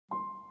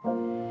Hi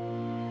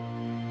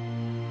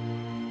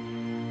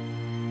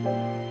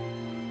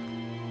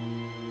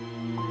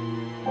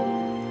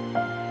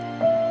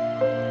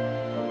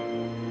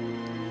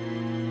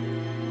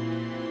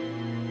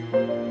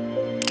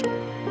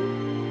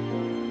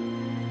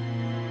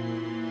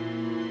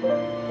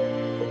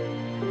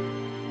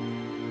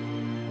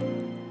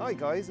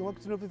guys, and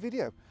welcome to another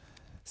video.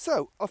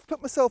 So I've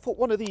put myself up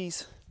one of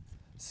these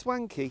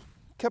swanky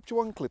Capture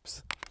One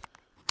clips,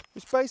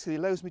 which basically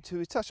allows me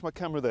to attach my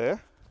camera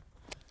there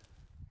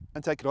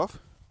and take it off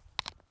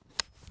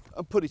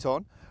and put it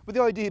on, with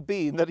the idea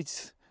being that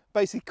it's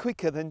basically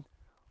quicker than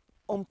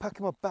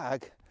unpacking my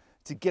bag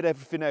to get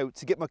everything out,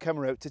 to get my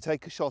camera out to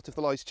take a shot if the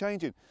light's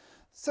changing.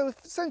 So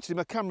essentially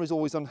my camera is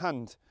always on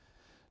hand.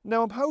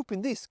 Now I'm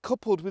hoping this,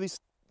 coupled with this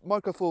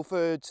Micro Four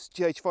Thirds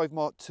GH5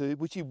 Mark II,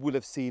 which you will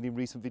have seen in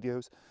recent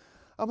videos,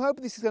 I'm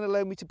hoping this is going to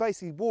allow me to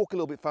basically walk a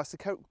little bit faster,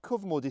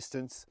 cover more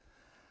distance,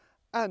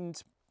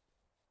 and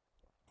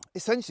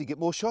essentially get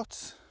more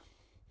shots.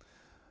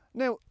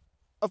 Now,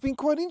 I've been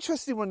quite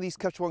interested in one of these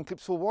Capture One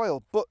clips for a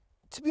while, but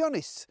to be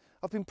honest,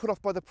 I've been put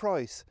off by the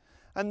price.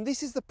 And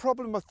this is the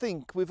problem, I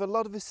think, with a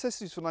lot of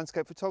accessories for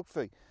landscape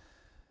photography.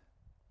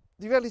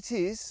 The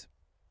reality is,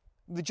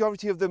 the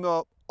majority of them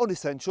are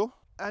unessential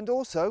and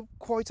also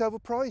quite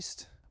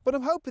overpriced. But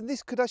I'm hoping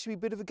this could actually be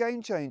a bit of a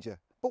game changer.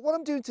 But what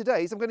I'm doing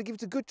today is I'm going to give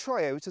it a good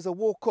try out as I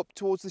walk up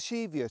towards the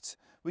Cheviot,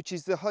 which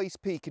is the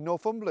highest peak in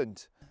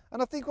Northumberland.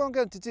 And I think what I'm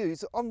going to do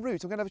is, en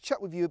route, I'm going to have a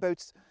chat with you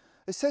about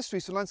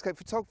accessories for landscape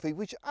photography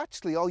which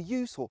actually are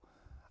useful,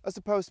 as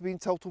opposed to being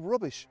total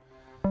rubbish.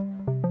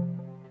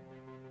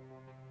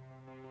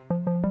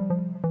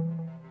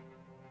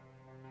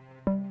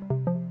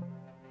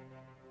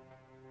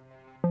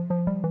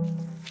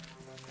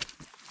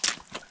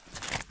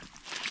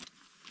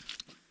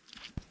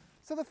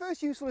 So the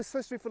first useful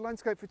accessory for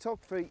landscape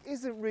photography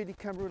isn't really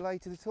camera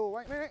related at all.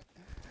 Wait a minute.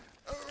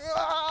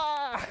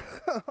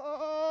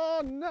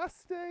 Oh,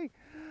 nasty!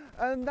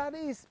 And that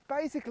is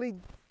basically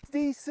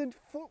decent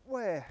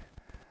footwear.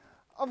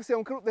 Obviously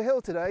I'm coming up the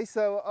hill today,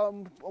 so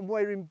I'm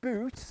wearing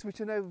boots,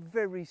 which are now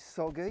very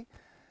soggy.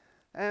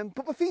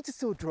 But my feet are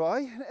still dry,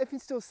 and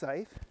everything's still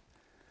safe.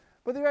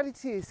 But the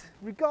reality is,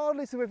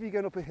 regardless of whether you're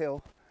going up a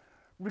hill,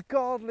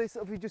 regardless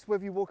of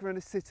whether you walk around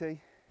a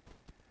city,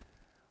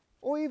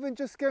 or even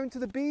just going to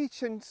the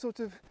beach and sort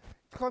of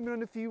climbing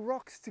on a few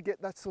rocks to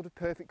get that sort of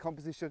perfect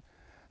composition,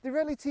 the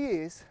reality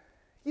is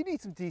you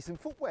need some decent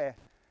footwear.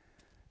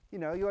 You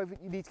know, you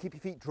need to keep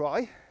your feet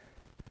dry,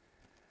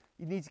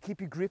 you need to keep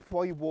your grip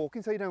while you're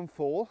walking so you don't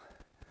fall,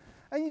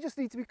 and you just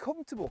need to be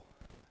comfortable.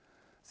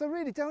 So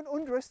really don't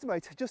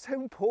underestimate just how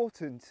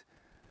important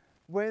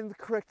wearing the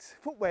correct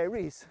footwear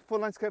is for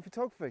landscape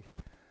photography.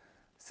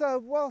 So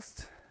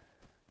whilst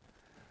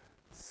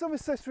some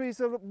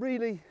accessories are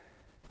really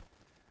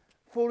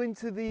fall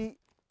into the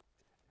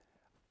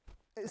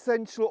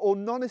essential or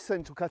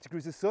non-essential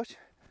categories as such,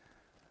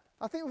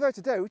 I think without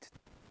a doubt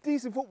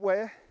decent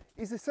footwear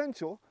is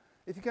essential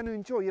if you're going to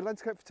enjoy your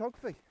landscape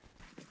photography.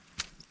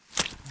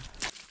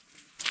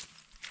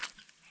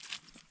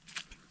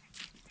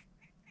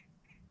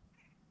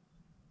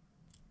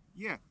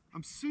 Yeah,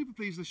 I'm super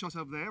pleased with the shot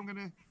over there. I'm going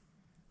to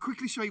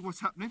quickly show you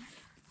what's happening.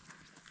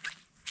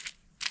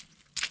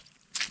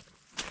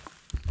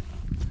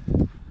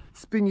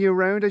 Spin you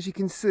around, as you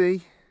can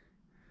see.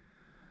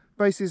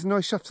 Basically, there's a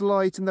nice shaft of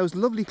light and those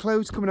lovely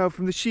clouds coming out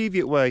from the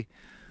Cheviot way.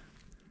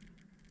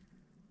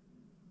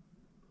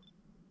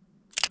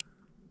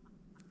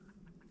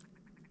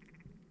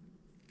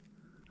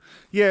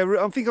 Yeah,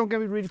 I think I'm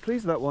going to be really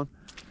pleased with that one.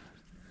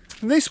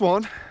 And this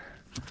one,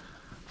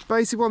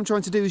 basically what I'm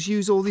trying to do is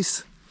use all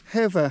this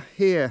heather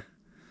here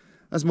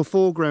as my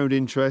foreground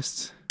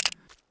interest.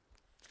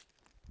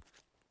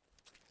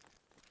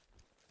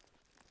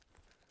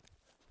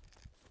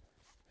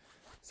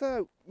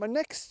 So my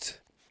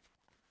next,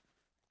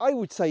 I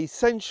would say,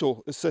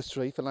 essential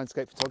accessory for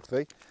landscape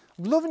photography.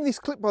 I'm loving this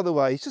clip, by the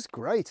way, it's just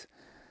great.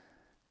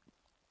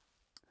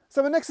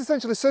 So my next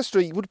essential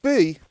accessory would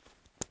be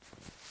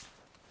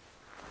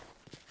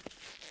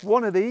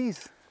one of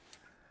these,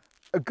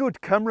 a good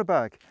camera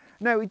bag.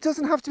 Now it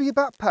doesn't have to be a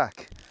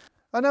backpack.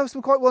 I know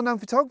some quite well-known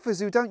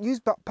photographers who don't use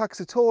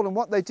backpacks at all, and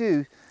what they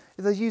do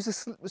is they use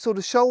a sort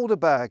of shoulder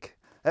bag,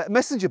 a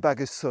messenger bag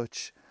as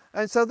such.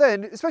 And so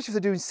then, especially if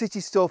they're doing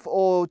city stuff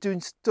or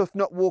doing stuff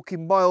not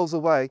walking miles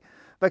away,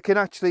 they can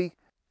actually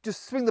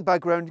just swing the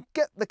bag around,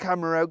 get the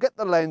camera out, get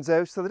the lens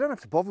out, so they don't have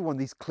to bother one of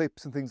these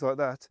clips and things like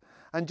that,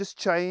 and just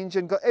change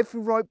and got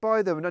everything right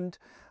by them. And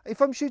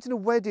if I'm shooting a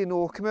wedding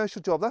or commercial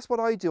job, that's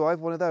what I do. I have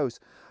one of those.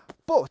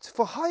 But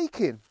for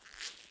hiking,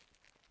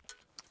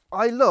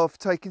 I love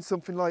taking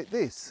something like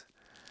this.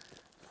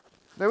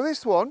 Now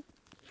this one,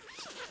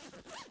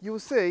 you'll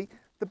see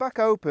the back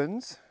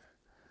opens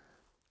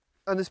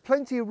and there's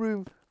plenty of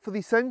room for the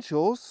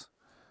essentials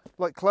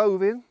like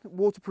clothing,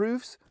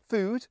 waterproofs,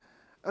 food,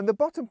 and the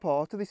bottom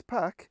part of this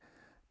pack,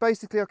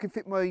 basically I can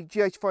fit my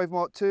GH5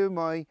 Mark II,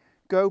 my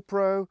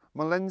GoPro,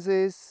 my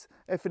lenses,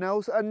 everything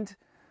else. And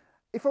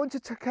if I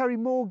wanted to carry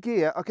more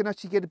gear, I can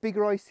actually get a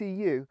bigger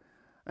ICU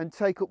and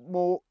take up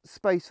more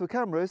space for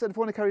cameras. And if I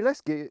want to carry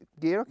less gear,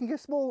 I can get a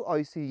small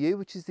ICU,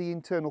 which is the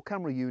internal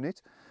camera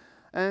unit.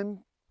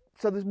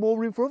 So there's more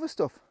room for other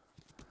stuff.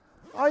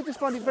 I just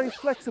find it very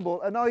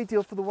flexible and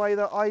ideal for the way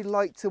that I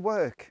like to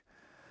work.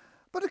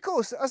 But of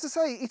course, as I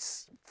say,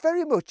 it's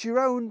very much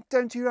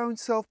down to your own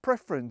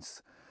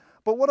self-preference.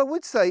 But what I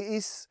would say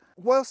is,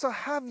 whilst I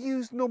have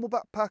used normal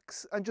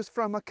backpacks and just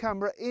thrown my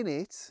camera in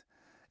it,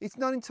 it's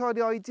not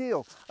entirely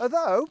ideal.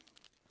 Although,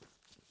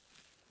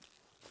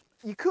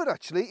 you could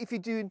actually, if you're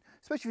doing,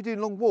 especially if you're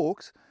doing long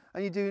walks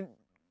and you're doing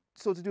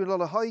a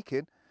lot of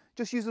hiking,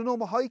 just use a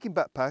normal hiking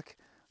backpack.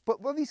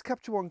 But one of these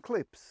Capture One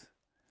clips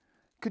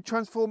could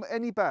transform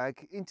any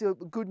bag into a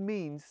good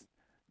means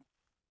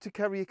to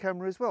carry your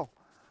camera as well.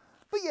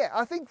 But yeah,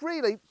 I think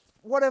really,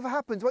 whatever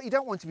happens, what you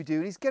don't want to be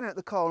doing is getting out of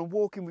the car and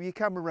walking with your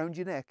camera around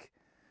your neck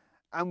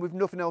and with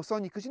nothing else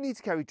on you, because you need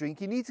to carry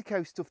drink, you need to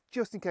carry stuff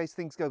just in case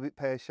things go a bit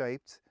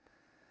pear-shaped.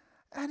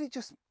 And it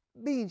just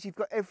means you've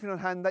got everything on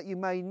hand that you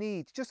may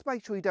need. Just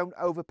make sure you don't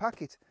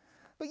overpack it.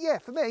 But yeah,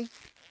 for me,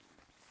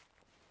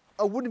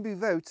 I wouldn't be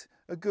without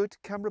a good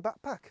camera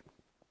backpack.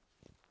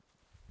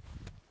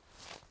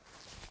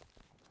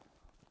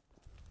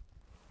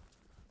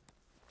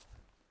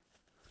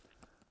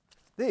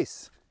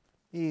 This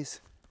is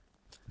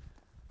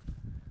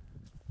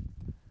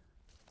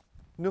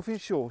nothing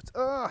short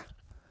of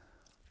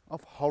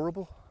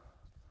horrible.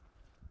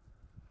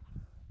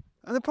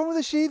 And the problem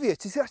with the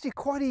Cheviot is it's actually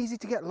quite easy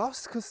to get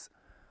lost, because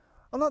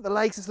unlike the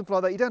lakes and stuff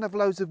like that, you don't have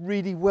loads of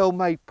really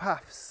well-made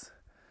paths,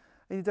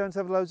 and you don't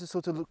have loads of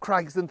sort of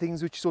crags and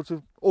things which sort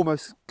of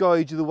almost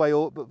guide you the way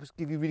up, but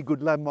give you really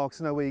good landmarks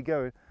to know where you're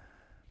going.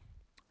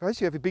 But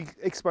you have a big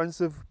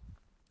expanse of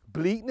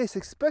bleakness,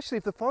 especially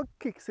if the fog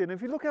kicks in.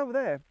 If you look over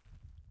there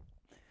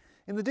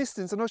in the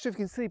distance, I'm not sure if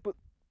you can see, but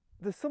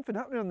there's something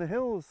happening on the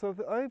hills. So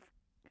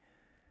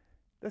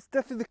that's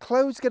definitely the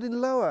clouds getting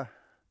lower,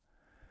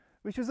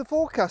 which was the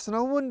forecast, and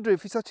I wonder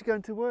if it's actually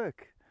going to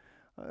work.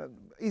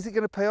 Is it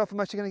going to pay off? I'm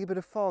actually going to get a bit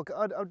of fog.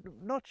 I'm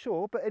not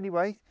sure, but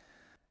anyway,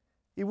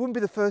 it wouldn't be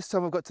the first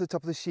time I've got to the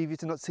top of the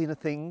Cheviot and not seen a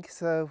thing,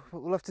 so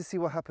we'll have to see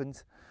what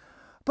happens.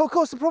 But of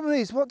course the problem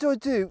is, what do I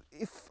do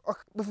if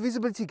the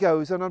visibility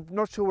goes and I'm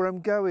not sure where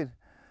I'm going?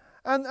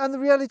 And the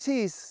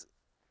reality is,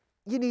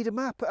 you need a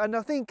map, and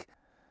I think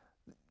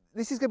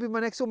this is going to be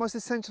my next almost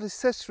essential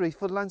accessory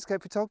for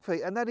landscape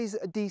photography, and that is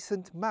a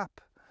decent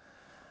map.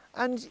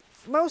 And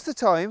most of the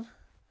time,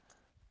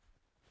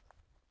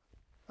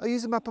 I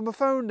use a map on my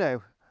phone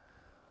now,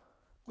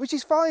 which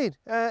is fine.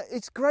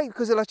 It's great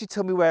because it'll actually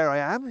tell me where I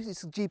am.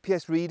 It's a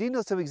GPS reading,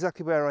 it'll tell me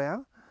exactly where I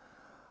am.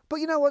 But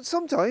you know what,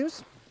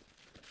 sometimes,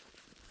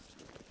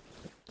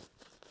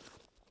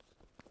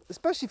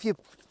 especially if your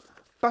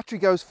battery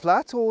goes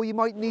flat, or you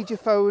might need your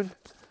phone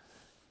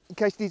in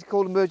case you need to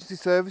call emergency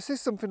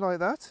services, something like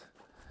that.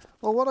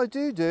 Well, what I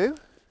do,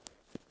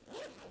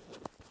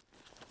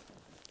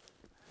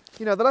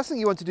 you know, the last thing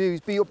you want to do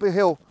is be up a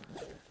hill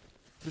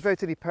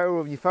without any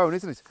power on your phone,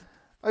 isn't it?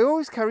 I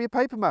always carry a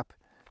paper map,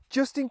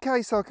 just in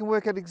case I can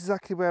work out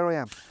exactly where I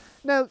am.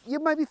 Now,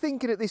 you may be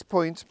thinking at this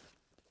point,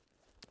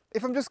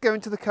 if I'm just going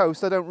to the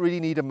coast, I don't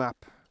really need a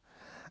map.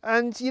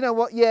 And you know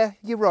what, yeah,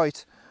 you're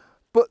right.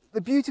 But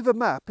the beauty of a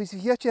map is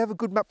if you actually have a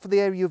good map for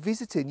the area you're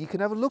visiting, you can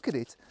have a look at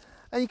it,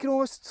 and you can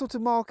almost sort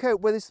of mark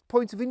out where there's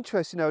points of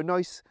interest, you know,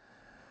 nice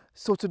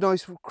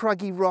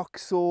craggy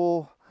rocks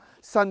or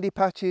sandy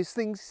patches,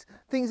 things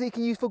that you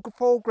can use for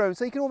foreground,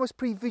 so you can almost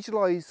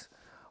pre-visualise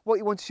what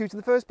you want to shoot in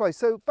the first place.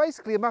 So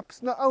basically a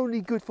map's not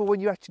only good for when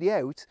you're actually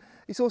out,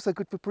 it's also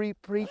good for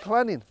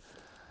pre-planning.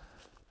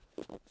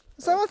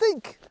 So I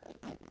think,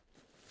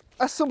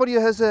 as somebody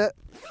who has a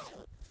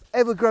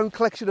ever-growing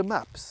collection of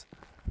maps,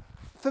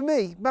 for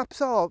me,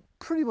 maps are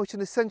pretty much an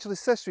essential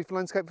accessory for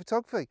landscape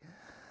photography.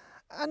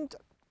 And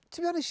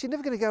to be honest, you're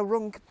never going to go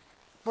wrong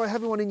by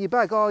having one in your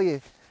bag, are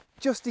you?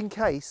 Just in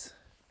case.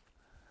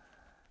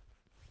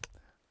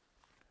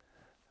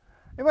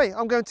 Anyway,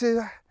 I'm going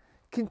to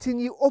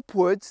continue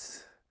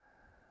upwards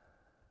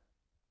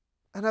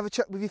and have a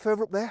chat with you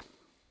further up there.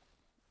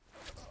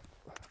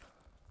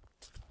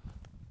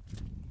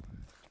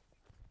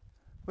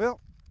 Well,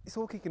 it's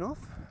all kicking off.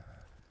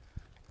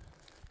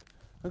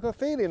 I've got a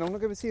feeling I'm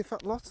not going to see a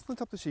fat lot on the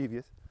top of the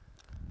Cheviot.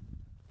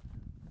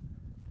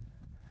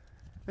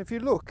 If you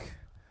look,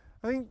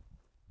 I think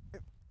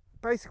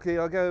basically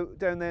I'll go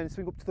down there and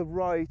swing up to the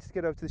right to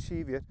get over to the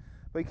Cheviot,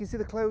 but you can see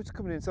the clouds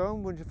coming in, so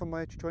I'm wondering if I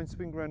might actually try and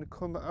swing around and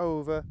come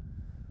over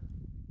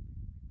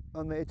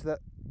on the edge of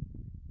that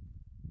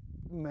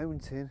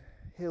mountain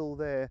hill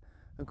there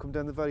and come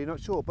down the valley.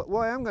 Not sure, but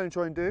what I am going to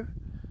try and do,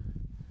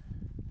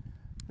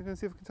 I'm going to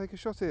see if I can take a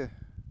shot here.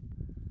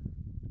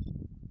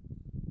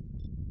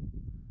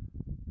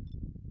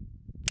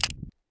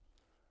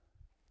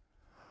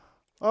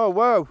 Oh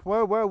wow,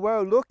 wow, wow,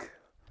 wow, look.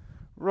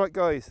 Right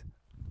guys,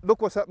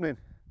 look what's happening.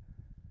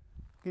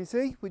 Can you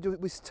see? We're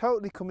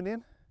totally coming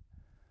in.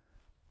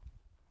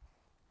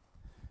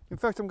 In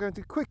fact, I'm going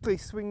to quickly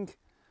switch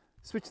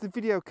the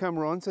video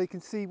camera on so you can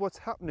see what's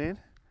happening.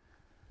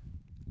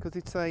 Because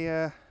it's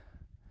a,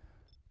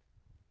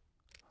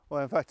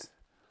 well in fact,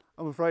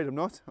 I'm afraid I'm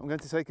not. I'm going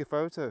to take a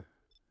photo.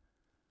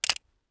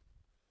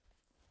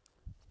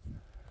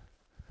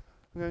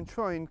 I'm going to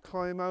try and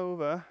climb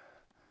over.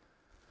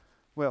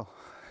 Well,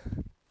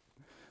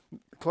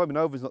 climbing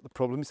over is not the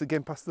problem, it's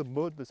again past the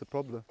mud that's a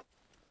problem.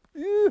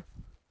 Ew.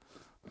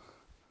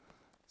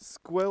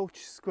 Squelch,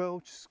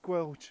 squelch,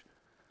 squelch.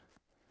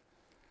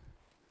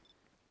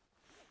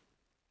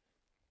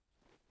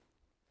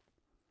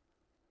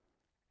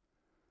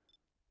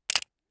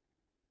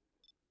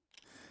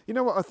 You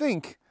know what, I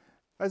think,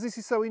 as this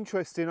is so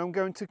interesting, I'm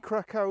going to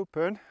crack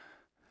open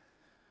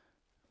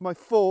my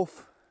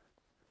fourth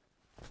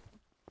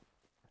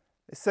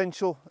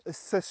essential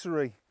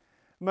accessory.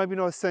 Maybe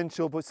not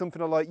essential, but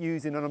something I like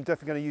using, and I'm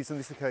definitely going to use on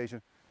this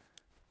occasion.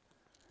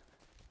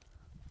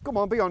 Come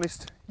on, be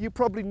honest. You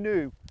probably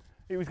knew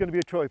it was going to be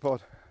a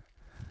tripod.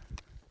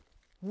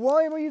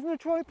 Why am I using a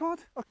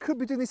tripod? I could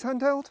be doing this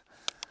handheld.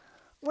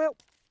 Well,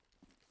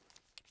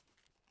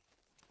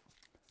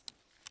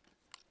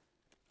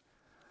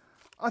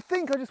 I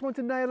think I just want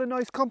to nail a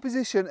nice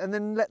composition and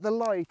then let the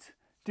light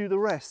do the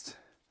rest.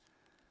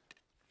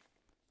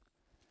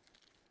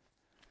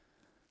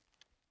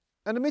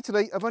 And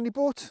admittedly, I've only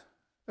bought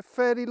a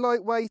fairly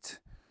lightweight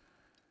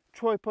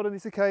tripod on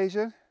this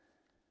occasion,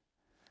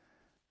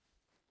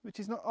 which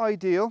is not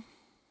ideal,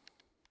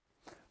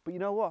 but you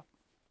know what?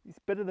 It's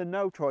better than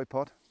no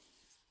tripod.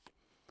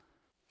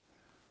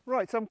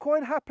 Right, so I'm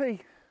quite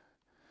happy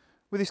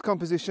with this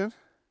composition.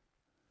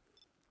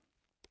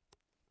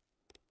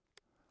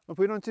 I'll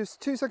put it on to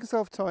 2 second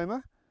self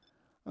timer.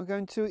 I'm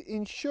going to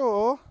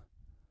ensure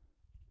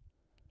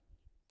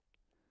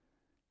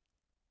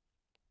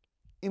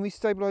image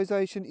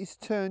stabilization is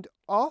turned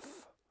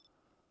off.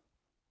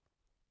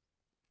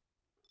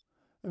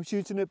 I'm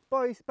shooting at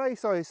base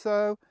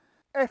ISO,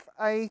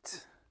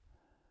 f8,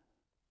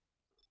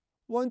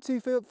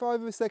 1/2.5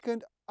 of a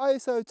second,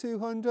 ISO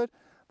 200.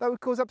 That would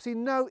cause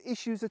absolutely no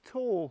issues at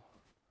all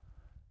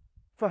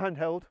for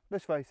handheld,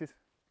 let's face it.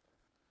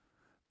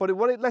 But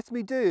what it lets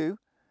me do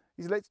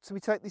is it lets me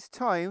take this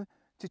time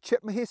to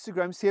check my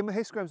histogram, see how my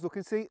histogram's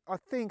looking, see, I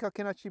think I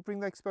can actually bring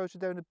the exposure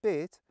down a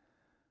bit.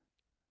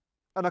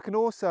 And I can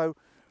also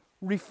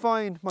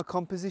refine my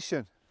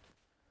composition.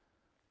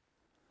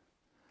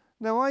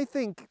 Now I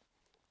think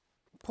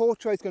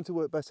portrait's going to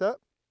work better,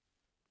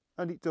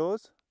 and it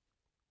does.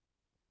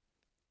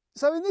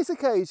 So in this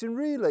occasion,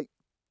 really,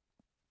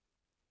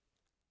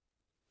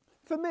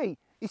 for me,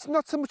 it's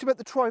not so much about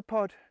the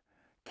tripod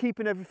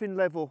keeping everything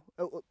level,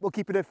 or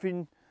keeping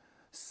everything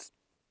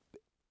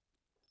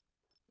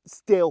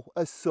still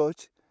as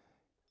such,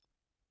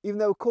 even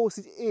though of course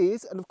it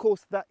is, and of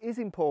course that is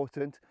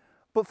important.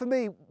 But for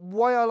me,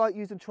 why I like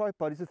using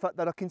tripod is the fact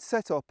that I can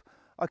set up,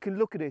 I can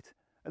look at it,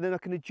 and then I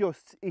can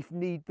adjust if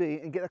need be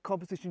and get a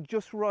composition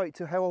just right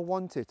to how I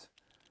want it.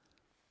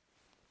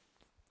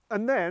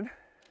 And then,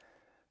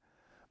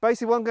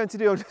 basically what I'm going to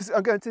do,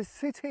 I'm going to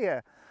sit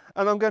here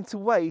and I'm going to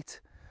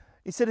wait.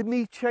 Instead of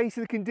me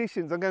chasing the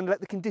conditions, I'm going to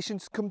let the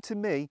conditions come to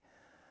me.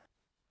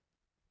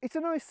 It's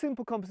a nice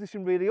simple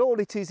composition really. All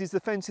it is the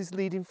fences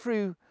leading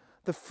through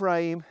the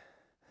frame.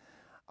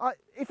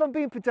 If I'm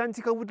being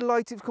pedantic, I would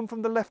like it to come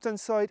from the left hand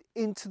side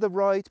into the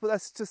right, but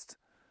that's just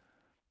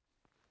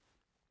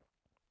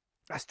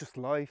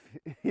life,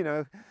 you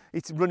know,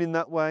 it's running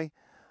that way.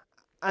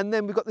 And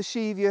then we've got the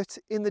Cheviot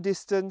in the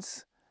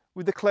distance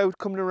with the cloud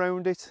coming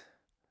around it.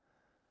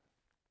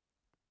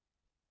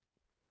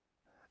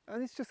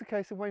 And it's just a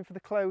case of waiting for the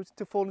cloud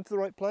to fall into the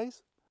right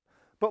place.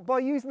 But by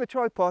using the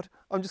tripod,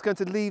 I'm just going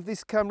to leave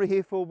this camera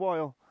here for a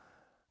while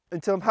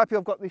until I'm happy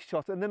I've got this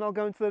shot, and then I'll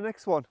go into the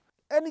next one.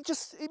 And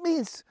it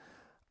means,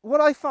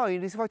 what I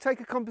find is if I take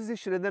a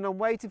composition and then I'm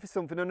waiting for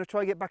something and I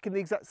try to get back in the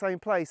exact same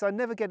place, I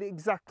never get it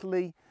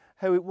exactly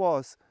how it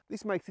was.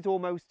 This makes it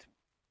almost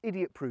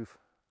idiot proof.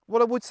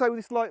 What I would say with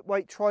this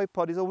lightweight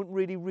tripod is I wouldn't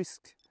really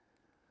risk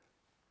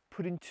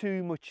putting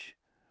too much,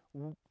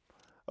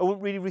 I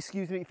wouldn't really risk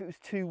using it if it was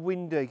too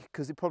windy,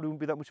 because it probably wouldn't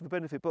be that much of a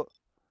benefit. But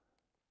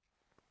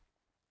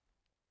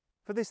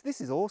for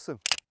this is awesome.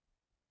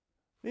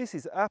 This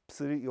is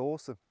absolutely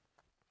awesome.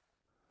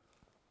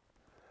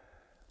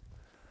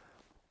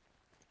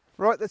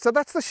 Right, so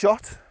that's the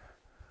shot.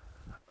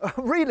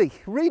 Really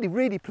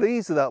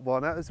pleased with that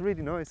one. That was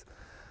really nice.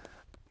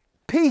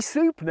 Pea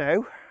soup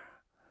now.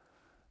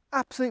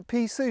 Absolute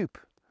pea soup.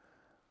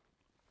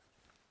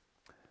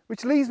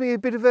 Which leaves me a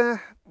bit of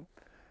a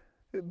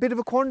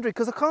quandary,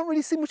 because I can't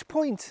really see much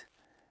point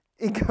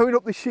in going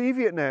up the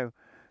Cheviot now,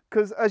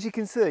 because as you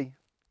can see,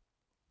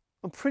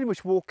 I'm pretty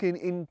much walking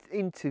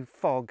into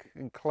fog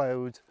and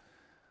cloud.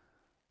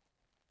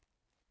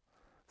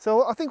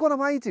 So I think what I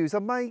may do is I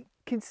may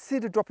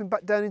consider dropping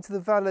back down into the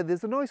valley.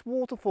 There's a nice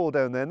waterfall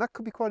down there, and that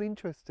could be quite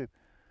interesting.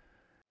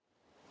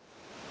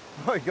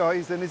 Right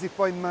guys, and as if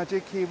by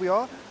magic, here we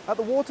are at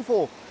the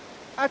waterfall.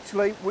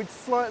 Actually, we're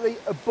slightly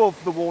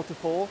above the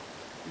waterfall.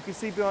 You can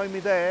see behind me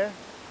there,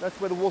 that's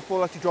where the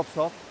waterfall actually drops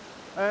off.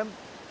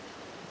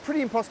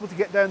 Pretty impossible to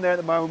get down there at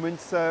the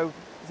moment, so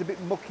it's a bit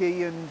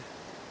mucky and,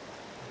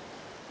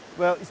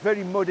 well, it's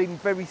very muddy,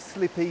 very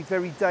slippy,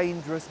 very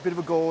dangerous, a bit of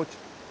a gorge.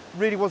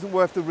 really wasn't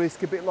worth the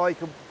risk, a bit like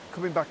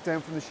coming back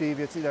down from the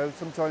Cheviot, you know,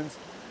 sometimes.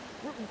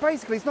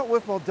 Basically, it's not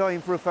worthwhile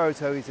dying for a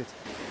photo, is it?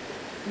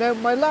 Now,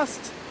 my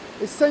last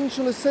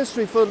essential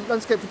accessory for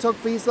landscape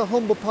photography is the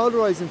humble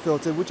polarising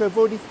filter, which I've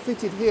already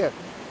fitted here.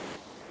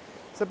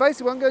 So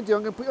basically what I'm going to do,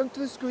 I'm going to put it onto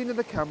the screen of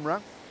the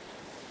camera.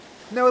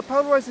 Now, a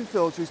polarising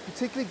filter is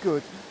particularly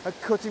good at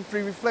cutting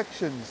through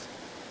reflections.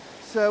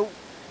 So,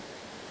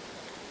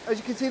 as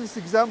you can see in this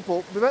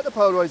example, without the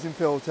polarising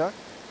filter,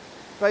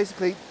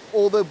 basically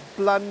all the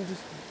bland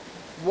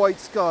white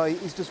sky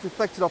is just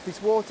reflected off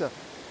this water.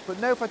 But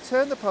now if I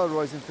turn the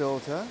polarising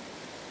filter,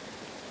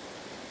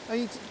 and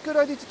it's a good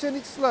idea to turn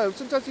it slow.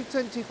 Sometimes if you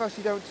turn it too fast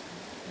you don't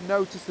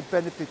notice the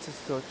benefits as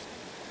such.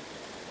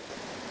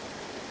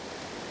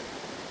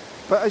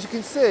 But as you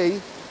can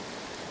see,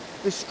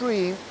 the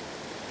stream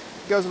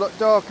goes a lot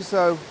darker,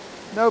 so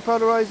no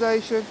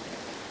polarisation,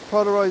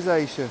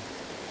 polarisation.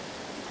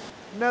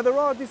 Now there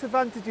are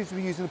disadvantages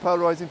with using a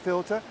polarising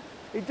filter.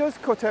 It does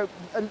cut out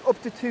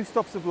up to 2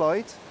 stops of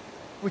light,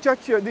 which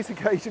actually on this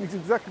occasion is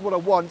exactly what I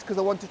want, because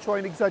I want to try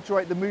and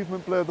exaggerate the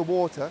movement blur of the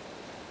water.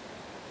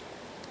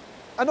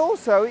 And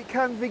also it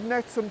can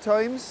vignette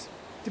sometimes,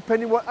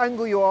 depending what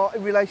angle you are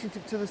in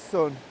relationship to the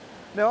sun.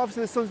 Now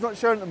obviously the sun's not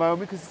shown at the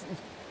moment because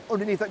it's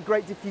underneath that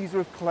great diffuser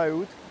of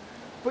cloud.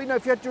 But you know,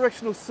 if you had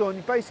directional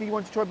sun, basically you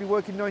want to try and be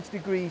working 90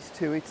 degrees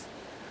to it.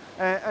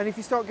 And if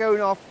you start going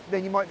off,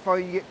 then you might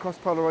find you get cross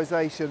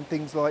polarisation,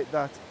 things like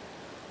that.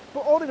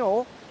 But all in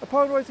all, a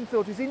polarising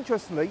filter is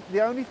interestingly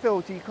the only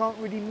filter you can't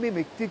really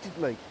mimic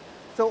digitally.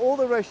 So all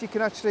the rest you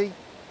can actually,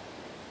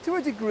 to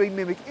a degree,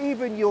 mimic.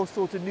 Even your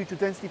sort of neutral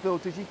density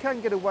filters, you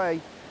can get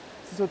away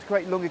to sort of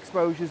create long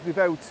exposures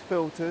without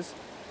filters.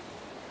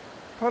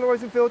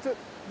 Polarising filter,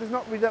 there's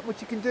not really that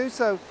much you can do,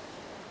 so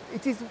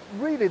it is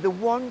really the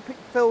one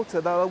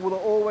filter that I will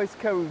always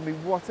carry with me,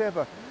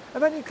 whatever.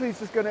 And that includes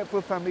just going out for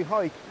a family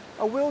hike.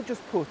 I will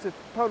just put a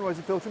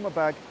polarising filter in my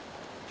bag,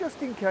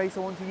 just in case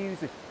I want to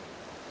use it.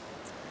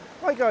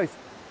 Right guys,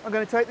 I'm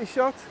going to take this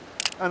shot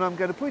and I'm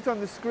going to put it on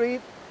the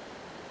screen.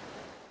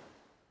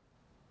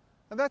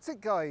 And that's it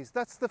guys,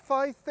 that's the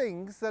 5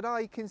 things that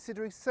I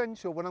consider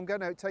essential when I'm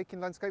going out taking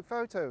landscape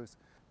photos.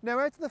 Now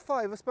out of the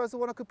 5, I suppose the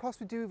one I could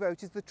possibly do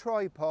without is the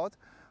tripod.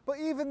 But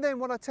even then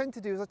what I tend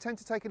to do is I tend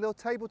to take a little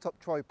tabletop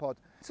tripod.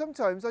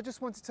 Sometimes I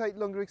just want to take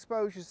longer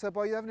exposures, so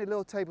by having a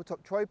little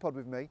tabletop tripod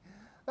with me,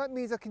 that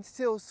means I can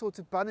still sort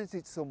of balance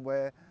it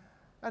somewhere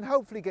and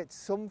hopefully get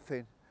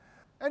something.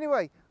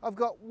 Anyway, I've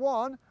got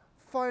one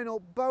final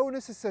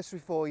bonus accessory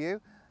for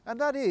you,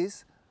 and that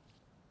is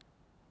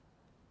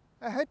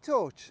a head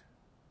torch.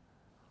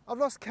 I've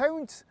lost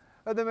count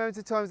of the amount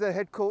of times that a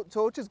head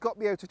torch has got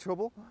me out of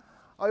trouble.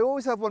 I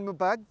always have one in my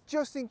bag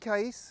just in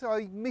case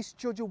I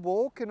misjudge a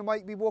walk and I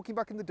might be walking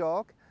back in the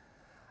dark.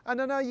 And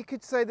I know you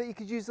could say that you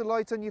could use the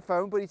light on your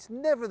phone, but it's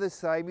never the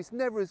same, it's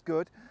never as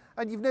good,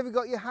 and you've never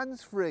got your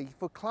hands free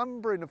for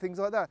clambering and things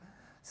like that.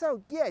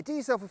 So yeah, do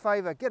yourself a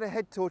favour, get a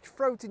head torch,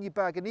 throw it in your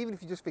bag, and even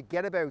if you just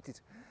forget about it,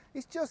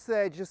 it's just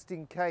there just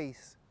in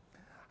case.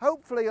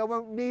 Hopefully I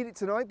won't need it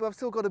tonight, but I've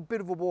still got a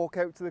bit of a walk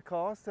out to the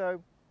car,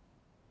 so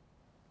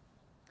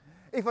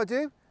if I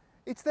do,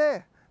 it's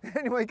there.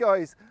 Anyway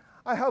guys,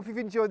 I hope you've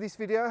enjoyed this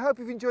video, I hope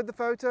you've enjoyed the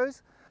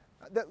photos.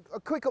 A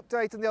quick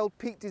update on the old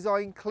Peak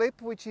Design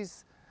clip, which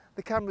is,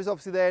 the camera's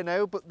obviously there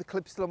now, but the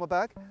clip's still on my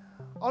bag.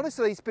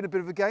 Honestly, it's been a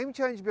bit of a game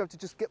changer to be able to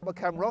just get my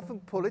camera off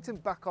and pull it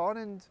and back on,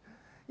 and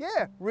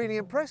yeah, really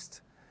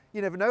impressed.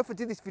 You never know, if I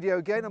did this video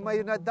again, I may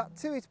have add that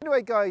to it.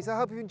 Anyway guys, I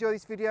hope you've enjoyed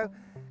this video.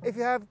 If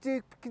you have,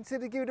 do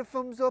consider giving it a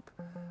thumbs up.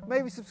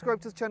 Maybe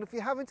subscribe to the channel if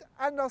you haven't,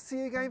 and I'll see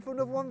you again for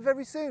another one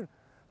very soon.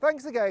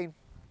 Thanks again.